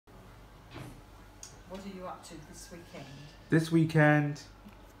What are you up to this weekend? This weekend,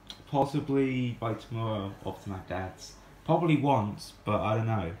 possibly by tomorrow, off to my dad's. Probably once, but I don't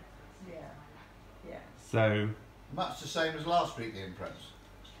know. Yeah, yeah. So. Much the same as last week, the Impress.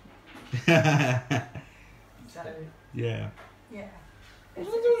 So. Yeah. Yeah. What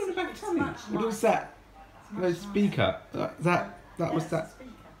was I doing on the back tummy? What was that? The speaker. That was that. Speaker.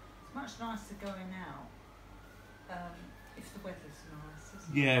 It's much nicer going out if the weather's nice.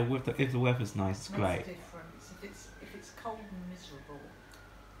 Isn't Yeah, it? if the weather's nice, it's great. Makes a difference. If it's cold and miserable,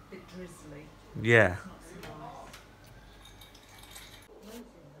 a bit drizzly. Yeah. It's not so nice. Amazing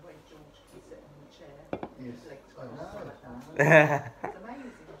the way George can sit on the chair. Yes. Legs I know. crossed like that. Yeah, It's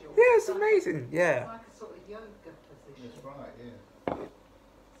amazing, George. it's amazing. Yeah. It's like a sort of yoga position. That's right, yeah.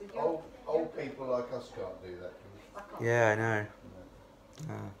 It's a yoga, Old people like us can't do that. I can't- Yeah, I know.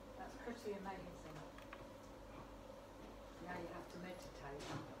 That's pretty amazing. Now you have to meditate.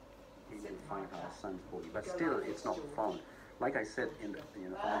 You can find our son's body, but still it's not found. Like I said in the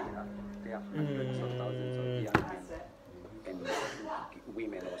earlier, there are hundreds of thousands of young That's men it. and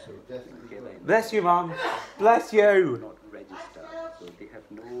women also together and Bless you, Mum. Bless you. not registered, so they have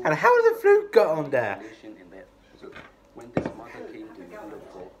no And how did the flute get on there? relation in that. So when this mother came to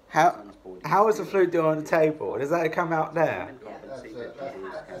look for How- son's body, How is the flute doing on the table? Does that come out there? women compensated to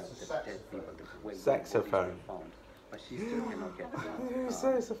those kind of dead people when Saxophone. bodies were found, but she still cannot get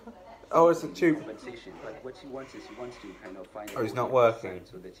Oh, it's a tube. compensation. But what she wants is she wants to kind of find. Oh, it's a not way working. outside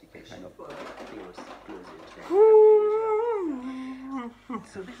so that she can kind of close it.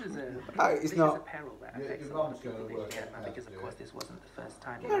 So this is a It's this not- is a peril that Your affects a mum's lot of people gonna in work Vietnam out because how of to course do it. this wasn't the first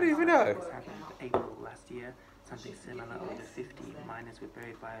time. I don't even know. This happened April last year. Something similar. Over 50 miners were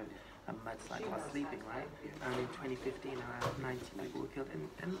buried by a mudslide while sleeping. Right. And in 2015, around 90 people were killed.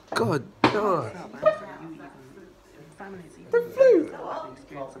 And God, God. families even The flute. have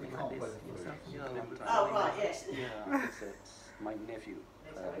experienced something like this yourself. Oh, right, yes. Yeah, it's my nephew,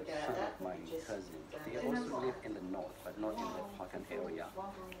 son of my cousin. They also live in the north, but not in the Pakan area,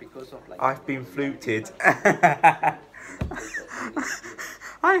 because of like. I've been fluted. in the place that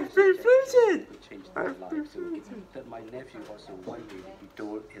I've been fluted. could change their lives. So that my nephew also one day he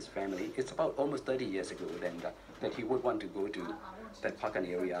told his family, it's about almost 30 years ago then, that he would want to go to that Pakan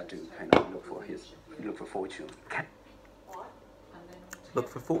area to kind of look for fortune. Look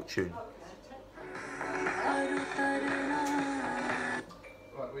for fortune.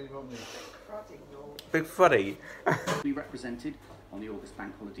 Right, where you want me? Big Fuddy. We represented on the August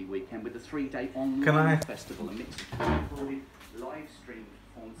Bank Holiday weekend with a 3-day online Can I- festival, a mix of recorded live stream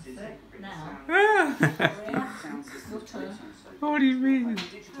performances, Now. sound systems, What do you mean?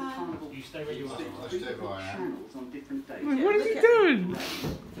 digital carnival. You stay where you are. I stay where I am. Channels on different days. What is he doing?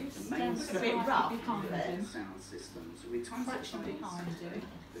 The main It's a bit rough behind him. sound systems. We try and set Fraction something behind you.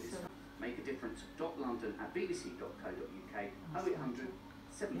 Make a difference. London at bbc.co.uk 0800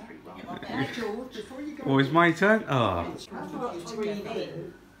 731. Now, George, Oh, it's my turn? Oh. I've got to breathe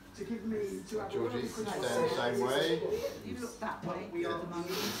in. Georgie, stand the same way. You look that way at the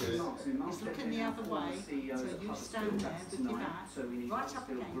moment. He's looking the other way. So you stand there with your back right up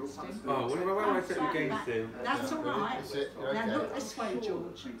against him. Oh, what am I sitting against him? That's all right. That's it, Now okay. look this way,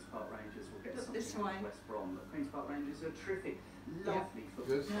 George. Queen's Park Rangers will get Look something this out of way. West Brom. The Queen's Park Rangers are terrific, lovely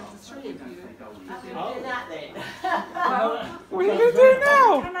football Good. club. Now the three of Don't you. take goals. Do that then. Well, What are you going to do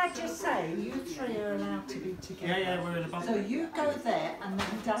now? can I just say, you three are allowed to be together. Yeah, we're in a bubble. So you go there and then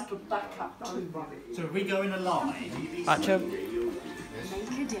Dad will back up to you. So if we go in a line, Matcha.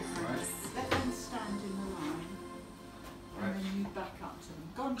 Make a difference. Let them stand in the line and then you back up to them.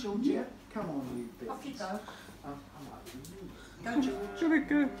 Go on, Georgie. come on, you bitch. Off you go. Go, George. Should I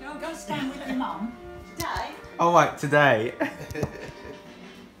go? Go stand with your mum. Today. Oh, right, today.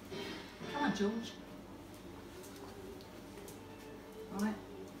 Come on, George. Right.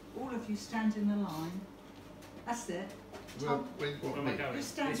 All of you stand in the line. That's it. Tom, Where you want me? you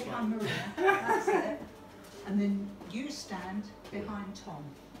stand behind Maria. That's it. And then you stand behind Tom.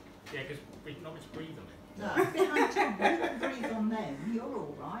 Yeah, because we can always breathe on it. No, behind Tom. You don't breathe on them. You're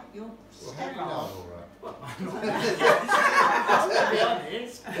all right. You're Well, how do you know sterile. I'm all right? To be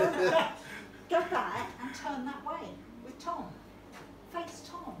honest. Go back and turn that way with Tom. Face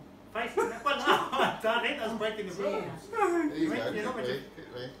Tom. Facing that. Well, no, I've done it. That's breaking the rules. There you go, You're not meant to- quickly.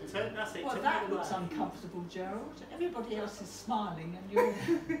 Turn, that's it. Well, turn that the looks other way. uncomfortable, Gerald. Everybody else is smiling and you're...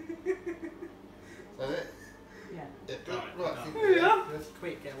 That's it. Yeah. Yeah, right, I think Yeah. that's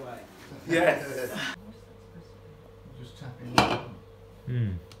Quick, get away. Yes. just tapping. Hmm.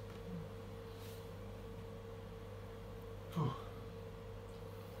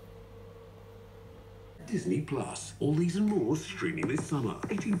 Disney Plus. All these and more streaming this summer.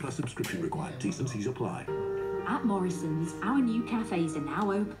 18+ subscription required. T's and C's apply. At Morrison's, our new cafes are now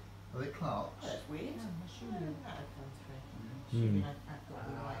open. Are they Clarks? That's weird. Hmm.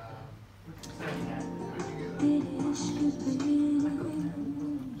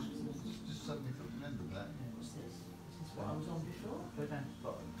 Just suddenly remembered that.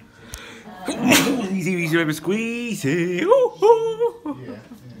 Easy, easy, rubber squeeze. Yeah.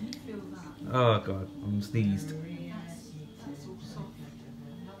 Oh god, I'm sneezed.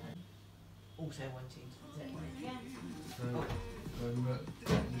 Also wanting to So,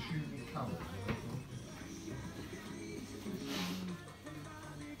 the shoe be coloured.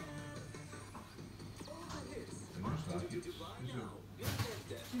 It looks like it's colour.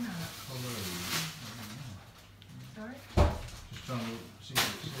 Sorry? Just trying to see what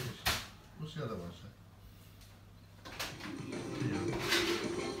it says. What's the other one say?